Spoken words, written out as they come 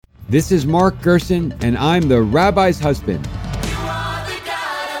This is Mark Gerson, and I'm the Rabbi's husband.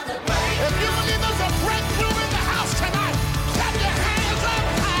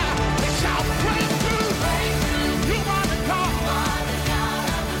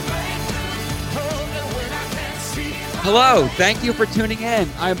 Hello, thank you for tuning in.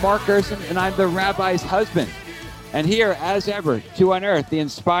 I'm Mark Gerson, and I'm the Rabbi's husband. And here, as ever, to unearth the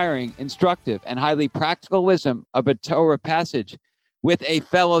inspiring, instructive, and highly practical wisdom of a Torah passage with a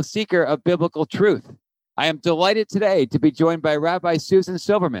fellow seeker of biblical truth. I am delighted today to be joined by Rabbi Susan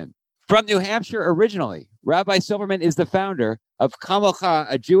Silverman. From New Hampshire originally, Rabbi Silverman is the founder of Kamocha,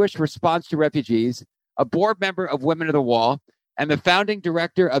 a Jewish response to refugees, a board member of Women of the Wall, and the founding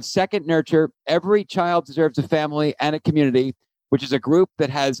director of Second Nurture, Every Child Deserves a Family and a Community, which is a group that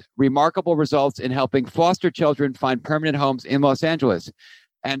has remarkable results in helping foster children find permanent homes in Los Angeles.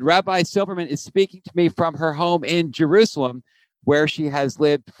 And Rabbi Silverman is speaking to me from her home in Jerusalem, where she has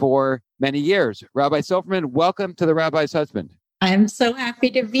lived for many years. Rabbi Silverman, welcome to the Rabbi's husband. I'm so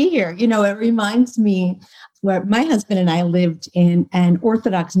happy to be here. You know, it reminds me where my husband and I lived in an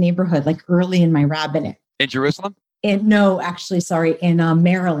Orthodox neighborhood, like early in my rabbinate. In Jerusalem? In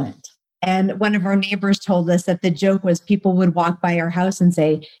Maryland. And one of our neighbors told us that the joke was people would walk by our house and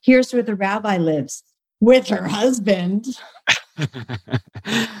say, "Here's where the rabbi lives with her husband."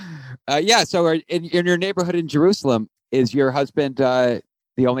 So in your neighborhood in Jerusalem, is your husband the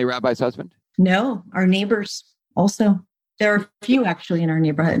only rabbi's husband? No, our neighbors also. There are a few actually in our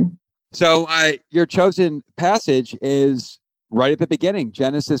neighborhood. So your chosen passage is right at the beginning,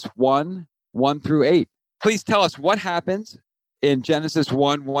 Genesis 1:1-8. Please tell us what happens in Genesis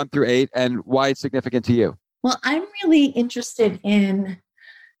 1:1-8, and why it's significant to you. Well, I'm really interested in,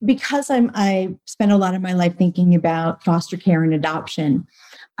 because I spent a lot of my life thinking about foster care and adoption.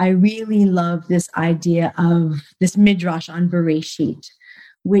 I really love this idea of this midrash on Bereshit,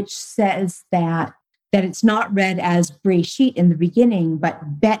 which says that it's not read as Bereshit in the beginning,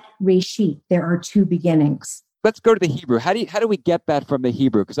 but Bet Reshit. There are two beginnings. Let's go to the Hebrew. How do we get that from the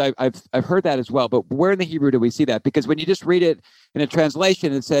Hebrew? Because I've heard that as well, but where in the Hebrew do we see that? Because when you just read it in a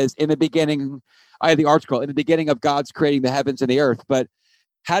translation, it says, in the beginning, I have the article, in the beginning of God's creating the heavens and the earth. But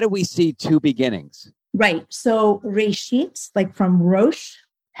how do we see two beginnings? Right. So Reshit, like from Rosh,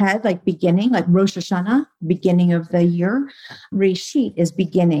 head, like beginning, like Rosh Hashanah, beginning of the year. Reshit is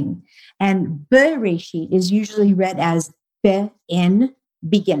beginning. And Bereshit is usually read as Be in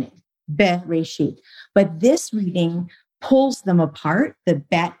beginning. Bereshit. But this reading pulls them apart, the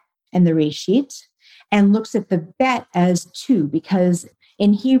Bet and the Reshit, and looks at the Bet as two, because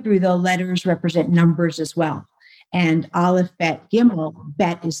in Hebrew, the letters represent numbers as well. And Aleph, Bet, Gimel,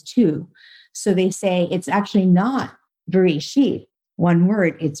 Bet is two. So they say it's actually not Bereshit, one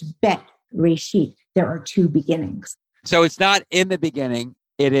word, it's Bet, Reshit. There are two beginnings. So it's not in the beginning,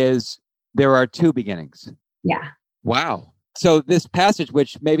 it is, there are two beginnings. Yeah. Wow. So this passage,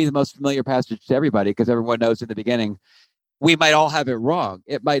 which may be the most familiar passage to everybody, because everyone knows in the beginning, we might all have it wrong.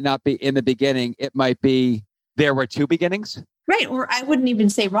 It might not be in the beginning. It might be there were two beginnings. Right. Or I wouldn't even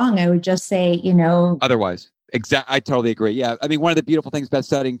say wrong. I would just say, Otherwise. I totally agree. Yeah. I mean, one of the beautiful things about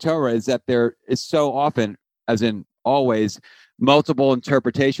studying Torah is that there is so often, as in always, multiple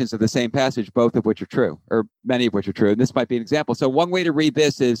interpretations of the same passage, both of which are true, or many of which are true. And this might be an example. So one way to read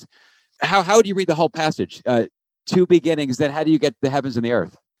this is, how do you read the whole passage? Two beginnings, then how do you get the heavens and the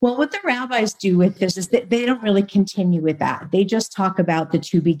earth? Well, what the rabbis do with this is that they don't really continue with that. They just talk about the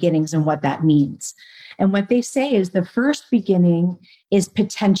two beginnings and what that means. And what they say is the first beginning is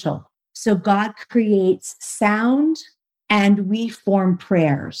potential. So God creates sound and we form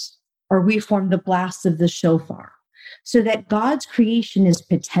prayers, or we form the blasts of the shofar. So that God's creation is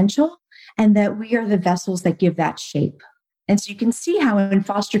potential and that we are the vessels that give that shape. And so you can see how in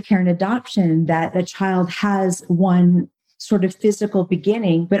foster care and adoption that a child has one sort of physical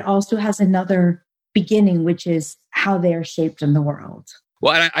beginning, but also has another beginning, which is how they are shaped in the world.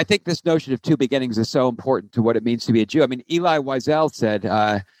 Well, and I think this notion of two beginnings is so important to what it means to be a Jew. I mean, Eli Wiesel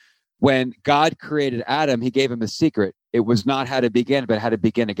said, when God created Adam, he gave him a secret. It was not how to begin, but how to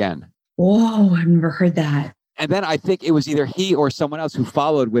begin again. Whoa, I've never heard that. And then I think it was either he or someone else who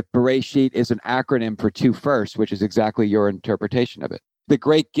followed with Bereshit is an acronym for two first, which is exactly your interpretation of it. The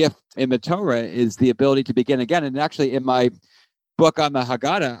great gift in the Torah is the ability to begin again. And actually in my book on the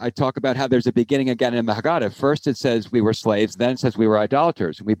Haggadah, I talk about how there's a beginning again in the Haggadah. First it says we were slaves, then it says we were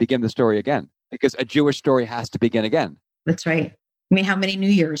idolaters, and we begin the story again because a Jewish story has to begin again. That's right. I mean, how many New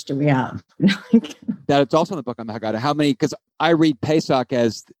Years do we have? That it's also in the book on the Haggadah. How many? Because I read Pesach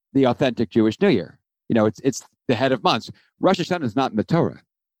as the authentic Jewish New Year. You know, it's the head of months. Rosh Hashanah is not in the Torah.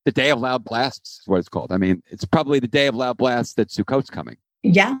 The Day of Loud Blasts is what it's called. I mean, it's probably the Day of Loud Blasts that Sukkot's coming.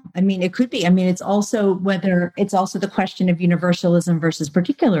 Yeah, I mean, it could be. I mean, it's also the question of universalism versus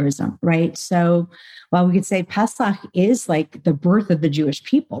particularism, right? So, while we could say Pesach is like the birth of the Jewish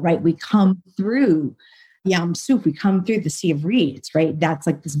people, right? We come through Yam Suf, we come through the Sea of Reeds, right? That's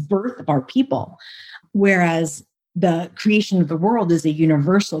like this birth of our people. Whereas the creation of the world is a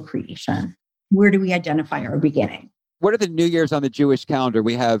universal creation. Where do we identify our beginning? What are the New Year's on the Jewish calendar?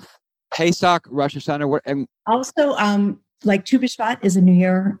 We have Pesach, Rosh Hashanah, and Also, like Tu B'Shvat is a new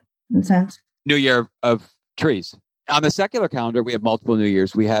year in a sense. New Year of trees. On the secular calendar, we have multiple New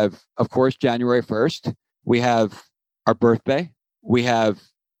Years. We have, of course, January 1st. We have our birthday. We have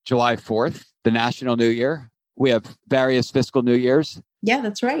July 4th, the National New Year. We have various fiscal New Years. Yeah,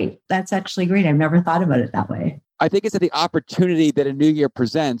 that's right. That's actually great. I've never thought about it that way. I think it's that the opportunity that a new year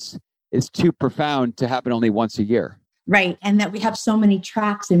presents is too profound to happen only once a year. Right. And that we have so many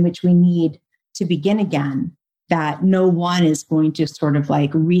tracks in which we need to begin again that no one is going to sort of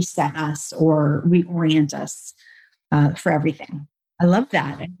like reset us or reorient us for everything. I love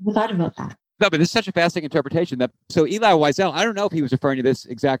that. I never thought about that. No, but this is such a fascinating interpretation. So Eli Wiesel, I don't know if he was referring to this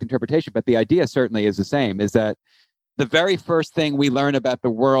exact interpretation, but the idea certainly is the same, is that the very first thing we learn about the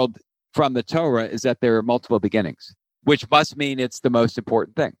world from the Torah is that there are multiple beginnings, which must mean it's the most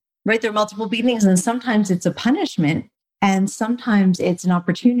important thing. Right. There are multiple beginnings, and sometimes it's a punishment and sometimes it's an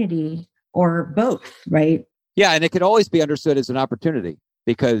opportunity or both, right? Yeah, and it can always be understood as an opportunity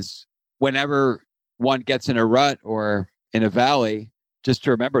because whenever one gets in a rut or in a valley, just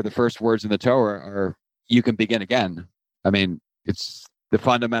to remember the first words in the Torah are, you can begin again. I mean, it's the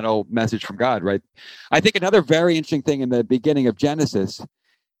fundamental message from God, right? I think another very interesting thing in the beginning of Genesis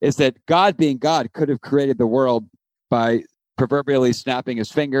is that God, being God, could have created the world by proverbially snapping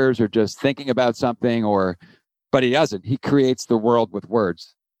his fingers or just thinking about something, but he doesn't. He creates the world with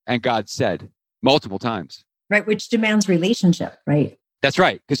words. And God said multiple times. Right, which demands relationship, right? That's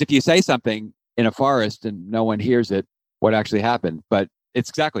right. Because if you say something in a forest and no one hears it, what actually happened? But it's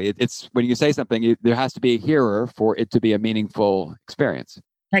exactly, it's when you say something, there has to be a hearer for it to be a meaningful experience.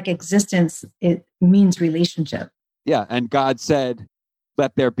 Like existence, it means relationship. Yeah. And God said,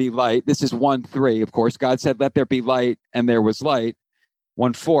 let there be light. This is 1:3, of course. God said, let there be light, and there was light.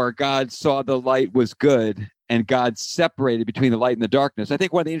 1:4, God saw the light was good, and God separated between the light and the darkness. I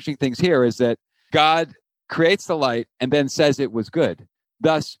think one of the interesting things here is that God creates the light and then says it was good,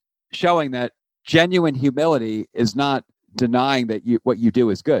 thus showing that genuine humility is not denying that what you do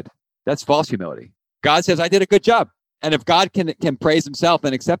is good. That's false humility. God says, I did a good job. And if God can praise himself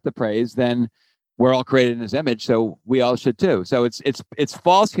and accept the praise, then we're all created in his image, so we all should too. So it's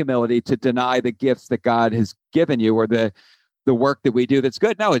false humility to deny the gifts that God has given you or the work that we do that's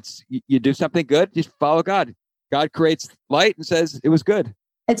good. No, it's you do something good, just follow God. God creates light and says it was good.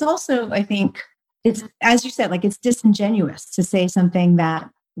 It's also, I think, it's, as you said, like it's disingenuous to say something that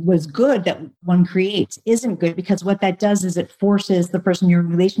was good that one creates isn't good, because what that does is it forces the person you're in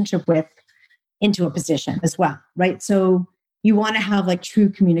relationship with into a position as well, right? So you want to have like true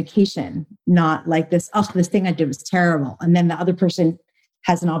communication, not like this, oh, this thing I did was terrible. And then the other person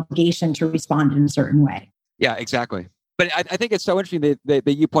has an obligation to respond in a certain way. Yeah, exactly. But I think it's so interesting that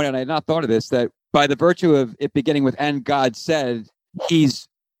you point out, I had not thought of this, that by the virtue of it beginning with, and God said, he's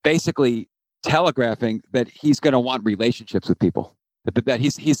basically telegraphing that he's going to want relationships with people, that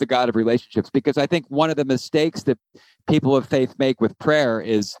he's the God of relationships. Because I think one of the mistakes that people of faith make with prayer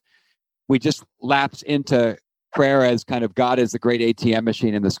is we just lapse into prayer as kind of God is the great ATM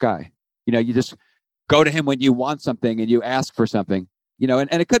machine in the sky. You know, you just go to him when you want something and you ask for something, you know, and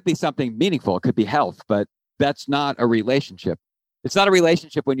it could be something meaningful. It could be health, but that's not a relationship. It's not a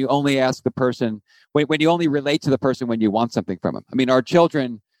relationship when you only ask the person, when you only relate to the person when you want something from them. I mean, our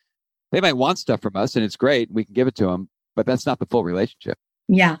children, they might want stuff from us and it's great. We can give it to them, but that's not the full relationship.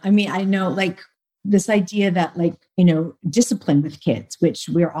 Yeah. I mean, I know like this idea that like, you know, discipline with kids, which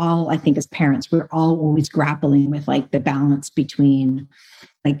we're all, I think as parents, we're all always grappling with like the balance between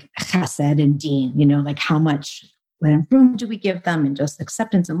like chesed and din, you know, like how much room do we give them and just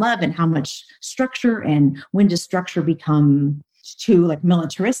acceptance and love, and how much structure, and when does structure become too like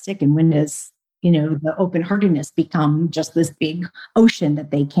militaristic, and when does, you know, the open-heartedness become just this big ocean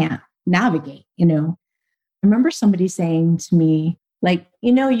that they can't navigate, you know? I remember somebody saying to me, like,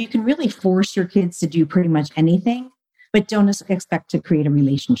 you know, you can really force your kids to do pretty much anything, but don't expect to create a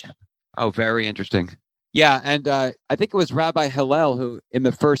relationship. Oh, very interesting. Yeah. And I think it was Rabbi Hillel who in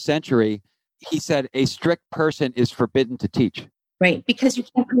the first century, he said a strict person is forbidden to teach. Right. Because you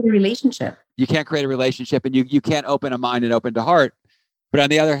can't create a relationship. You can't create a relationship, and you can't open a mind and open to heart. But on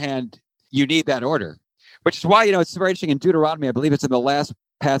the other hand, you need that order, which is why, you know, it's very interesting in Deuteronomy. I believe it's in the last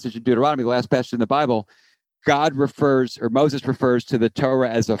passage in Deuteronomy, the last passage in the Bible. Moses refers to the Torah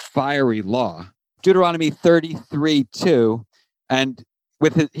as a fiery law. Deuteronomy 33:2, and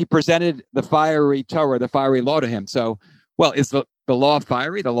he presented the fiery Torah, the fiery law to him. So, well, is the law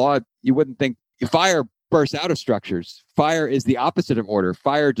fiery? The law, you wouldn't think, fire bursts out of structures. Fire is the opposite of order.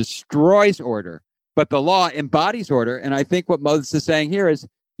 Fire destroys order, but the law embodies order. And I think what Moses is saying here is,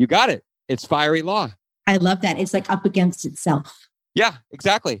 you got it. It's fiery law. I love that. It's like up against itself. Yeah,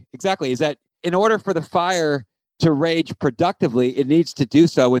 exactly. Is that in order for the fire to rage productively, it needs to do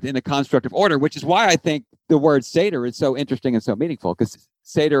so within a constructive order, which is why I think the word Seder is so interesting and so meaningful, because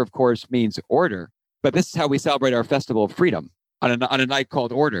Seder, of course, means order. But this is how we celebrate our festival of freedom on a night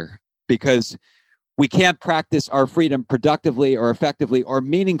called order, because we can't practice our freedom productively or effectively or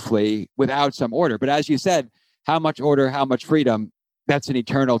meaningfully without some order. But as you said, how much order, how much freedom, that's an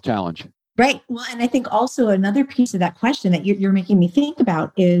eternal challenge. Right. Well, and I think also another piece of that question that you're making me think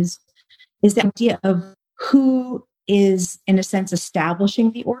about is the idea of who is, in a sense,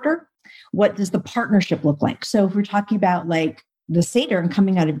 establishing the order. What does the partnership look like? So if we're talking about like the Seder and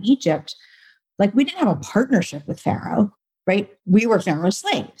coming out of Egypt, like we didn't have a partnership with Pharaoh, right? We were Pharaoh's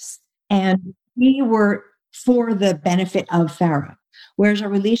slaves and we were for the benefit of Pharaoh. Whereas our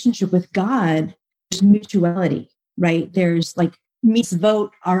relationship with God, there's mutuality, right? There's like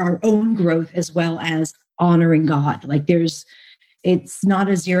mitzvot are our own growth as well as honoring God. Like it's not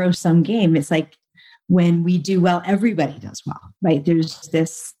a zero-sum game. It's like when we do well, everybody does well, right? There's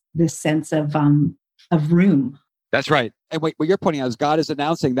this sense of room. That's right. And what you're pointing out is God is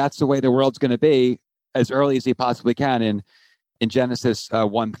announcing that's the way the world's going to be as early as he possibly can in Genesis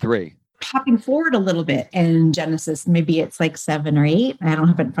 1:3. Hopping forward a little bit in Genesis, maybe it's like 7 or 8, I don't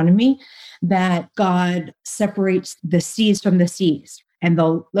have it in front of me, that God separates the seas from the seas. And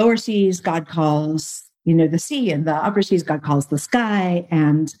the lower seas, God calls, the sea, and the upper seas, God calls the sky.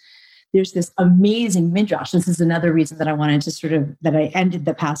 And there's this amazing midrash. This is another reason that I wanted to that I ended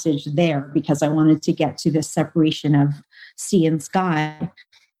the passage there, because I wanted to get to this separation of sea and sky.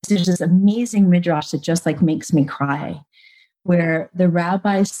 There's this amazing midrash that just like makes me cry, where the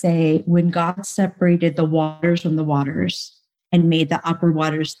rabbis say, when God separated the waters from the waters and made the upper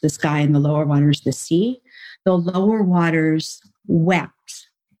waters the sky and the lower waters the sea, the lower waters wept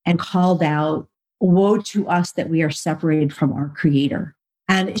and called out, woe to us that we are separated from our Creator.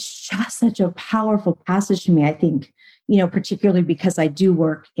 And it's just such a powerful passage to me, I think, particularly because I do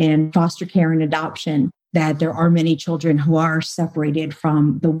work in foster care and adoption, that there are many children who are separated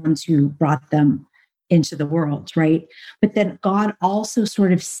from the ones who brought them into the world, right? But then God also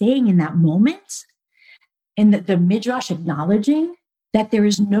sort of saying in that moment, and the Midrash acknowledging that there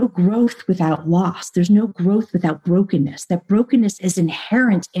is no growth without loss. There's no growth without brokenness. That brokenness is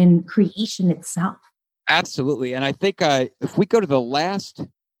inherent in creation itself. Absolutely. And I think if we go to the last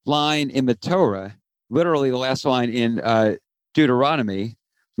line in the Torah, literally the last line in Deuteronomy,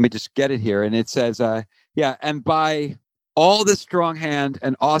 let me just get it here. And it says, and by all the strong hand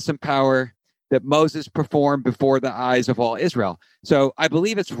and awesome power that Moses performed before the eyes of all Israel. So I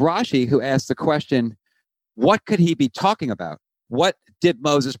believe it's Rashi who asked the question, what could he be talking about? What did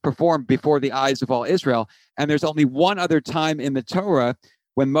Moses perform before the eyes of all Israel? And there's only one other time in the Torah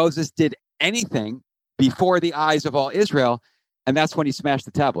when Moses did anything before the eyes of all Israel, and that's when he smashed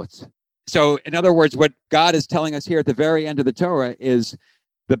the tablets. So in other words, what God is telling us here at the very end of the Torah is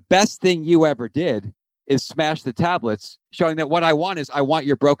the best thing you ever did is smash the tablets, showing that what I want is I want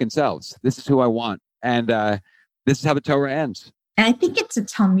your broken selves. This is who I want. And this is how the Torah ends. And I think it's a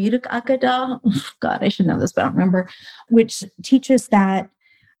Talmudic Agadah. Oh, God, I should know this, but I don't remember, which teaches that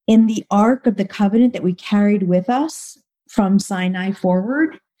in the Ark of the Covenant that we carried with us from Sinai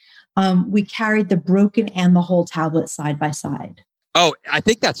forward, we carried the broken and the whole tablet side by side. Oh, I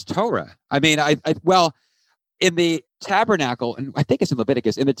think that's Torah. I mean, well, in the tabernacle, and I think it's in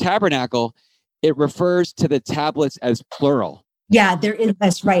Leviticus, in the tabernacle, it refers to the tablets as plural. Yeah, there is.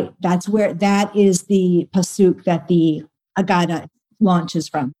 That's right. That is the pasuk that the Agadah launches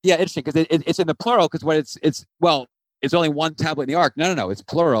from. Yeah, interesting, because it's in the plural, because when it's only one tablet in the ark. No, it's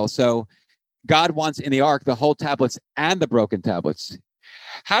plural. So God wants in the ark the whole tablets and the broken tablets.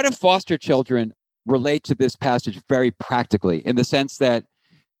 How do foster children relate to this passage very practically, in the sense that,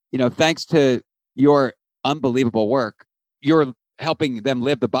 thanks to your unbelievable work, you're helping them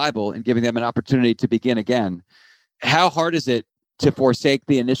live the Bible and giving them an opportunity to begin again. How hard is it to forsake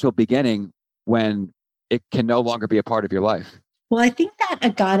the initial beginning when it can no longer be a part of your life? Well, I think that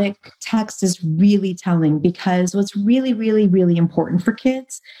Agadic text is really telling, because what's really, really, really important for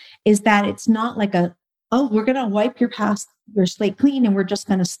kids is that it's not like we're going to wipe your slate clean and we're just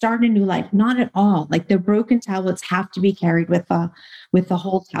going to start a new life. Not at all. Like the broken tablets have to be carried with the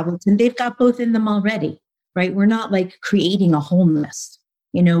whole tablets, and they've got both in them already. right? We're not like creating a wholeness,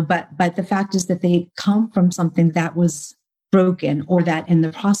 but the fact is that they come from something that was broken, or that in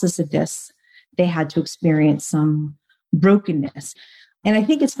the process of this, they had to experience some brokenness. And I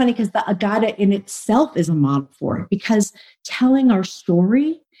think it's funny because the Haggadah in itself is a model for it, because telling our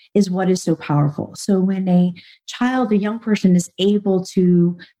story is what is so powerful. So when a young person is able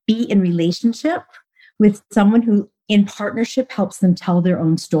to be in relationship with someone who in partnership helps them tell their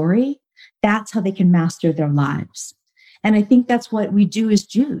own story, that's how they can master their lives. And I think that's what we do as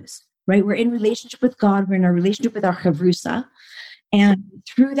Jews, right? We're in relationship with God. We're in our relationship with our chavrusa. And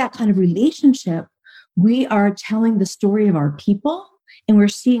through that kind of relationship, we are telling the story of our people, and we're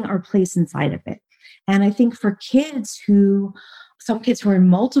seeing our place inside of it. And I think for some kids who are in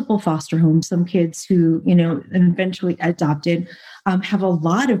multiple foster homes, some kids who, eventually adopted, have a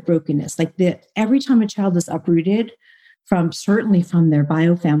lot of brokenness. Like every time a child is uprooted certainly from their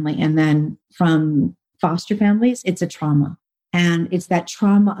bio family and then from foster families, it's a trauma. And it's that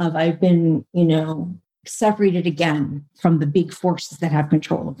trauma of I've been, separated again from the big forces that have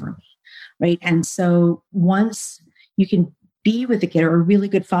control over me, right? And so once you can be with a kid, or a really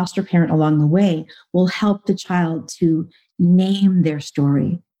good foster parent along the way will help the child to name their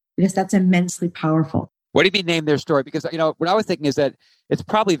story, because that's immensely powerful. What do you mean name their story? Because, what I was thinking is that it's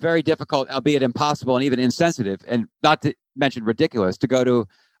probably very difficult, albeit impossible and even insensitive, and not to mention ridiculous, to go to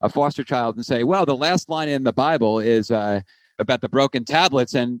a foster child and say, well, the last line in the Bible is about the broken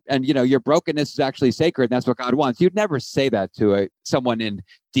tablets, and your brokenness is actually sacred, and that's what God wants. You'd never say that to someone in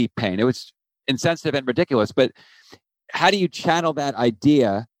deep pain. It was insensitive and ridiculous. But how do you channel that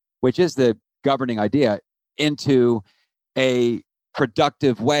idea, which is the governing idea, into a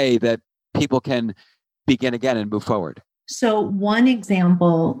productive way that people can begin again and move forward? So one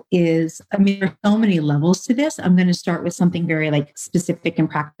example is, there are so many levels to this. I'm going to start with something very specific and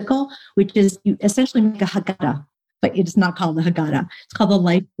practical, which is you essentially make a Haggadah, but it is not called the Haggadah. It's called the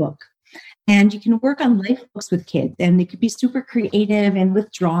life book. And you can work on life books with kids, and they could be super creative and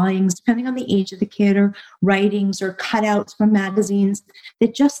with drawings, depending on the age of the kid, or writings or cutouts from magazines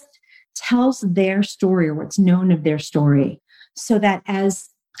that just tells their story, or what's known of their story, so that as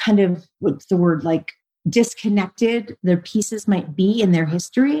kind of, what's the word, disconnected their pieces might be in their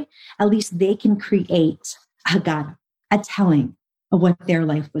history, at least they can create a Haggadah, a telling of what their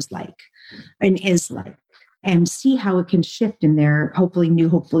life was like and is like, and see how it can shift in their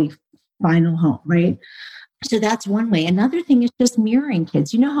hopefully final home, right? So that's one way. Another thing is just mirroring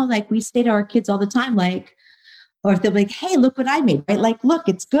kids. You know how we say to our kids all the time, or if they're like, hey, look what I made, right? Look,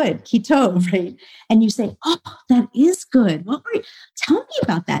 it's good, kitov, right? And you say, oh, that is good. Tell me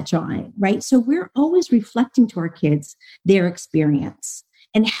about that drawing, right? So we're always reflecting to our kids their experience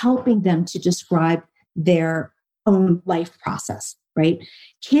and helping them to describe their own life process, right?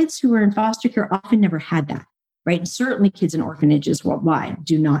 Kids who are in foster care often never had that. Right. And certainly kids in orphanages worldwide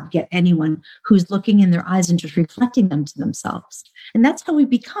do not get anyone who's looking in their eyes and just reflecting them to themselves. And that's how we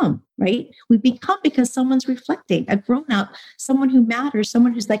become, right? We become because someone's reflecting, a grown up, someone who matters,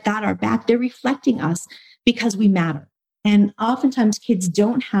 someone who's got our back. They're reflecting us because we matter. And oftentimes kids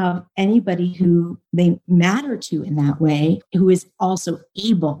don't have anybody who they matter to in that way, who is also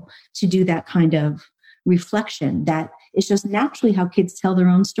able to do that kind of reflection. That is just naturally how kids tell their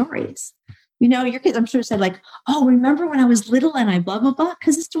own stories. Your kids, I'm sure, said oh, remember when I was little and I blah, blah, blah,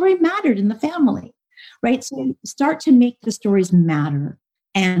 because the story mattered in the family, right? So start to make the stories matter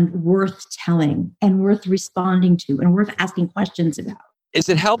and worth telling and worth responding to and worth asking questions about. Is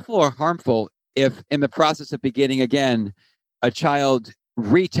it helpful or harmful if in the process of beginning again, a child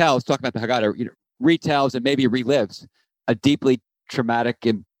retells, talking about the Haggadah, retells and maybe relives a deeply traumatic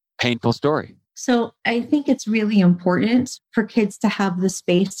and painful story? So I think it's really important for kids to have the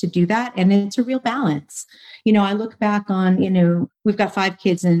space to do that. And it's a real balance. I look back on, we've got 5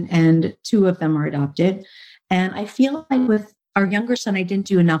 kids and 2 of them are adopted. And I feel like with our younger son, I didn't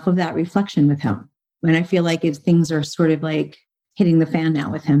do enough of that reflection with him. And I feel like things are sort of hitting the fan now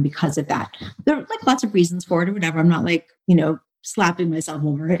with him because of that. There are lots of reasons for it or whatever. I'm not slapping myself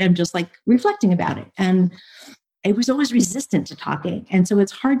over it. I'm just reflecting about it. And I was always resistant to talking. And so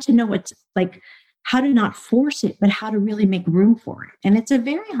it's hard to know how to not force it, but how to really make room for it. And it's a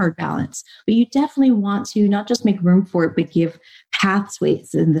very hard balance, but you definitely want to not just make room for it, but give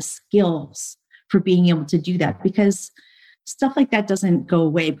pathways and the skills for being able to do that, because stuff like that doesn't go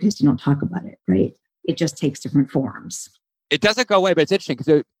away because you don't talk about it, right? It just takes different forms. It doesn't go away, but it's interesting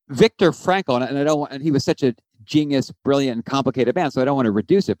because Viktor Frankl, and he was such a genius, brilliant, and complicated man, so I don't want to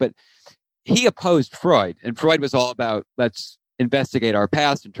reduce it, but he opposed Freud, and Freud was all about let's investigate our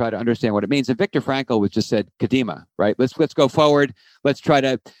past and try to understand what it means. And Viktor Frankl was just said, "Kadima," right? Let's go forward. Let's try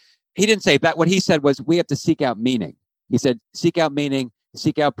to he didn't say that. What he said was we have to seek out meaning. He said, seek out meaning,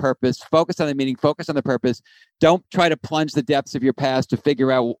 seek out purpose, focus on the meaning, focus on the purpose. Don't try to plunge the depths of your past to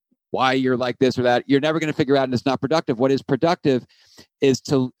figure out why you're like this or that. You're never going to figure out, and it's not productive. What is productive is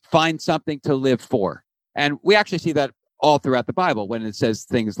to find something to live for. And we actually see that all throughout the Bible when it says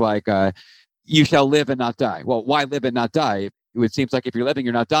things like, you shall live and not die. Well, why live and not die? It seems like if you're living,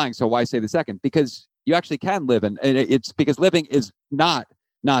 you're not dying. So why say the second? Because you actually can live. And it's because living is not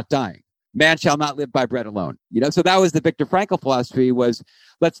dying. Man shall not live by bread alone. So that was the Viktor Frankl philosophy, was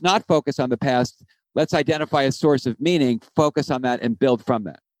let's not focus on the past. Let's identify a source of meaning, focus on that, and build from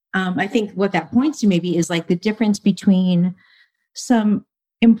that. I think what that points to maybe is like the difference between some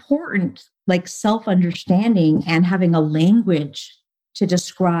important like self-understanding and having a language to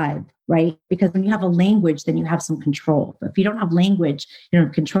describe, right? Because when you have a language, then you have some control. But if you don't have language, you don't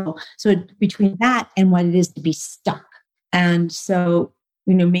have control. So between that and what it is to be stuck. And so,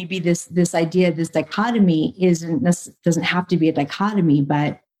 maybe this idea, this dichotomy doesn't have to be a dichotomy,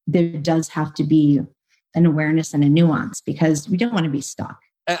 but there does have to be an awareness and a nuance, because we don't want to be stuck.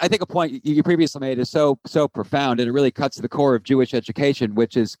 I think a point you previously made is so profound, and it really cuts to the core of Jewish education,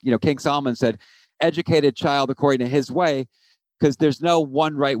 which is, King Solomon said, educate a child according to his way, because there's no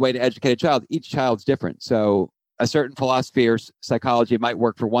one right way to educate a child. Each child's different. So a certain philosophy or psychology might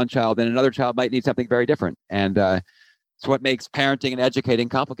work for one child, and another child might need something very different. And it's what makes parenting and educating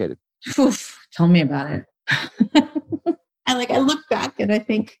complicated. Oof, tell me about it. I look back and I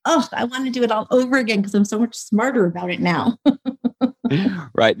think, I want to do it all over again because I'm so much smarter about it now.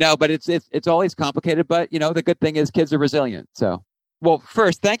 Right. No, but it's always complicated. But, the good thing is kids are resilient. So, well,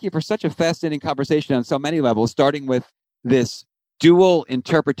 first, thank you for such a fascinating conversation on so many levels, starting with this dual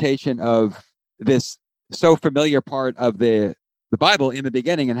interpretation of this so familiar part of the Bible in the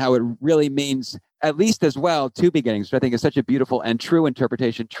beginning, and how it really means at least as well two beginnings, which I think is such a beautiful and true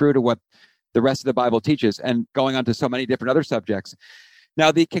interpretation, true to what the rest of the Bible teaches, and going on to so many different other subjects.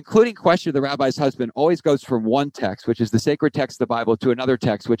 Now, the concluding question of the rabbi's husband always goes from one text, which is the sacred text of the Bible, to another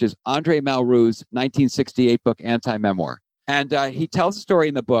text, which is Andre Malraux's 1968 book, Anti-Memoir. And he tells a story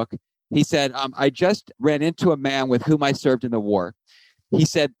in the book. He said, I just ran into a man with whom I served in the war. He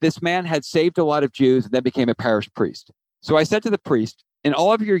said, this man had saved a lot of Jews and then became a parish priest. So I said to the priest, in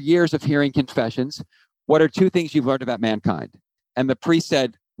all of your years of hearing confessions, what are two things you've learned about mankind? And the priest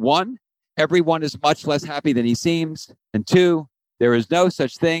said, one, everyone is much less happy than he seems. And two, there is no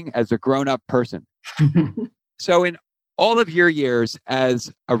such thing as a grown-up person. So in all of your years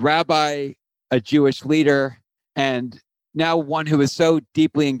as a rabbi, a Jewish leader, and now one who is so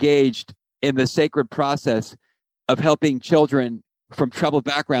deeply engaged in the sacred process of helping children from troubled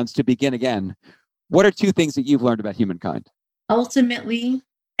backgrounds to begin again, what are two things that you've learned about humankind? Ultimately,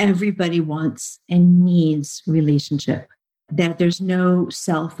 everybody wants and needs relationship, that there's no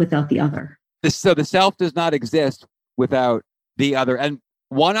self without the other. So the self does not exist without the other. And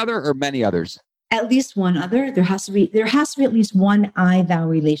one other or many others? At least one other. There has to be at least one I-thou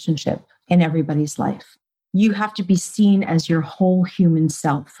relationship in everybody's life. You have to be seen as your whole human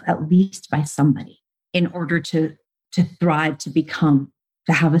self, at least by somebody, in order to thrive, to become,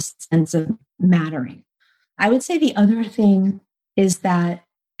 to have a sense of mattering. I would say the other thing is that,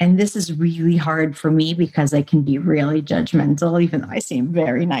 and this is really hard for me because I can be really judgmental, even though I seem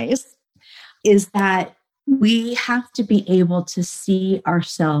very nice, is that we have to be able to see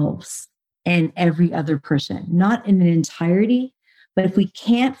ourselves in every other person, not in an entirety, but if we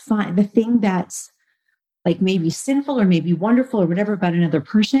can't find the thing that's like maybe sinful or maybe wonderful or whatever about another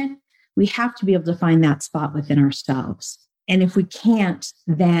person, we have to be able to find that spot within ourselves. And if we can't,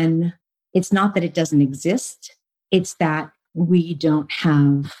 then it's not that it doesn't exist, it's that we don't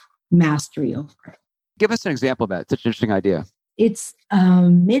have mastery over it. Give us an example of that. It's such an interesting idea. It's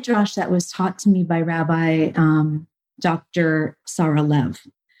midrash that was taught to me by Rabbi Dr. Sarah Lev.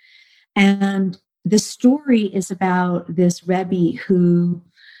 And the story is about this Rabbi who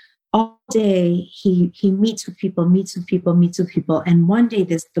all day he meets with people. And one day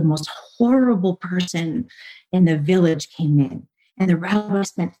the most horrible person in the village came in. And the rabbi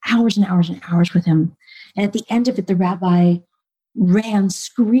spent hours and hours and hours with him. And at the end of it, the rabbi ran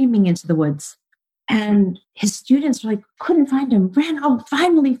screaming into the woods. And his students were like, couldn't find him,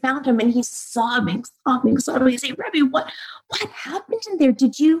 finally found him. And he's sobbing. He said, Rabbi, what happened in there?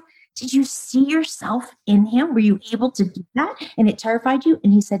 Did you see yourself in him? Were you able to do that? And it terrified you?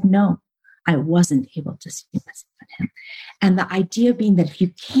 And he said, no, I wasn't able to see myself in him. And the idea being that if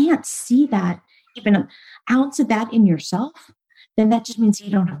you can't see that, even an ounce of that in yourself, then that just means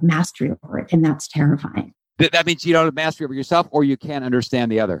you don't have mastery over it. And that's terrifying. That means you don't have mastery over yourself, or you can't understand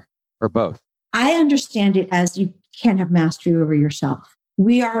the other, or both. I understand it as you can't have mastery over yourself.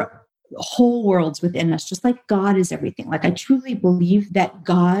 we are whole worlds within us, just like God is everything. Like I truly believe that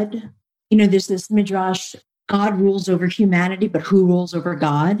God, there's this midrash, God rules over humanity, but who rules over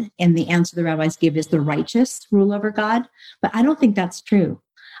God? And the answer the rabbis give is the righteous rule over God. But I don't think that's true.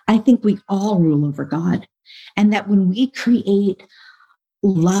 I think we all rule over God. And that when we create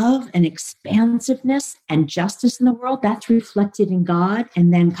love and expansiveness and justice in the world, that's reflected in God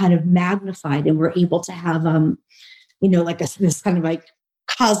and then kind of magnified. And we're able to have, this kind of like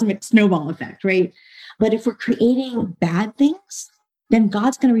cosmic snowball effect, right? But if we're creating bad things, then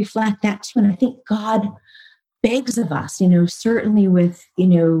God's going to reflect that too. And I think God begs of us, certainly with,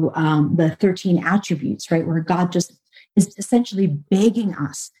 the 13 attributes, right? Where God just is essentially begging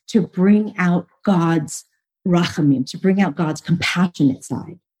us to bring out God's rachamim, to bring out God's compassionate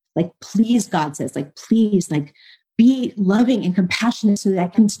side. Like, please, God says, like, please, like, be loving and compassionate so that I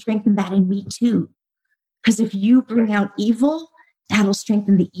can strengthen that in me too. Because if you bring out evil, that'll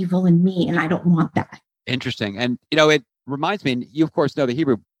strengthen the evil in me. And I don't want that. Interesting. And, it reminds me, and you of course know the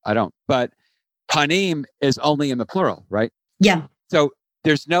Hebrew, I don't, but panim is only in the plural, right? Yeah. So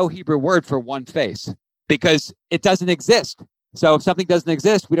there's no Hebrew word for one face because it doesn't exist. So if something doesn't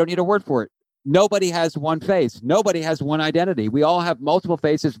exist, we don't need a word for it. Nobody has one face. Nobody has one identity. We all have multiple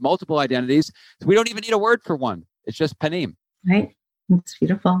faces, multiple identities. So we don't even need a word for one. It's just panim. Right. It's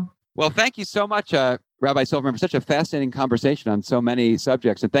beautiful. Well, thank you so much, Rabbi Silverman, for such a fascinating conversation on so many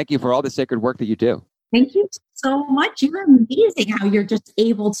subjects. And thank you for all the sacred work that you do. Thank you so much. You're amazing how you're just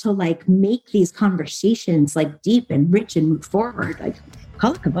able to like make these conversations like deep and rich and move forward. Like,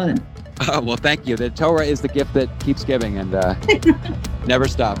 kol hakavod. Well, thank you. The Torah is the gift that keeps giving and never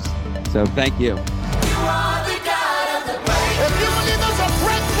stops. So thank you. You are the God of the break. If you believe there's a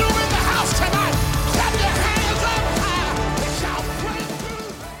breakthrough in the house tonight, clap your hands up high. It shall break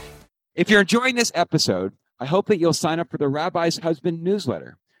through. If you're enjoying this episode, I hope that you'll sign up for the Rabbi's Husband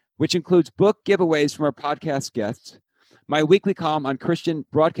newsletter, which includes book giveaways from our podcast guests, my weekly column on Christian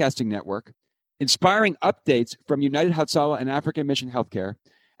Broadcasting Network, inspiring updates from United Hatzalah and African Mission Healthcare,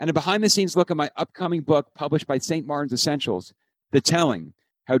 and a behind-the-scenes look at my upcoming book published by St. Martin's Essentials, The Telling,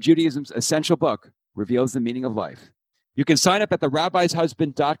 How Judaism's Essential Book Reveals the Meaning of Life. You can sign up at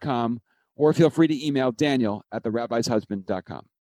therabbishusband.com or feel free to email Daniel at therabbishusband.com.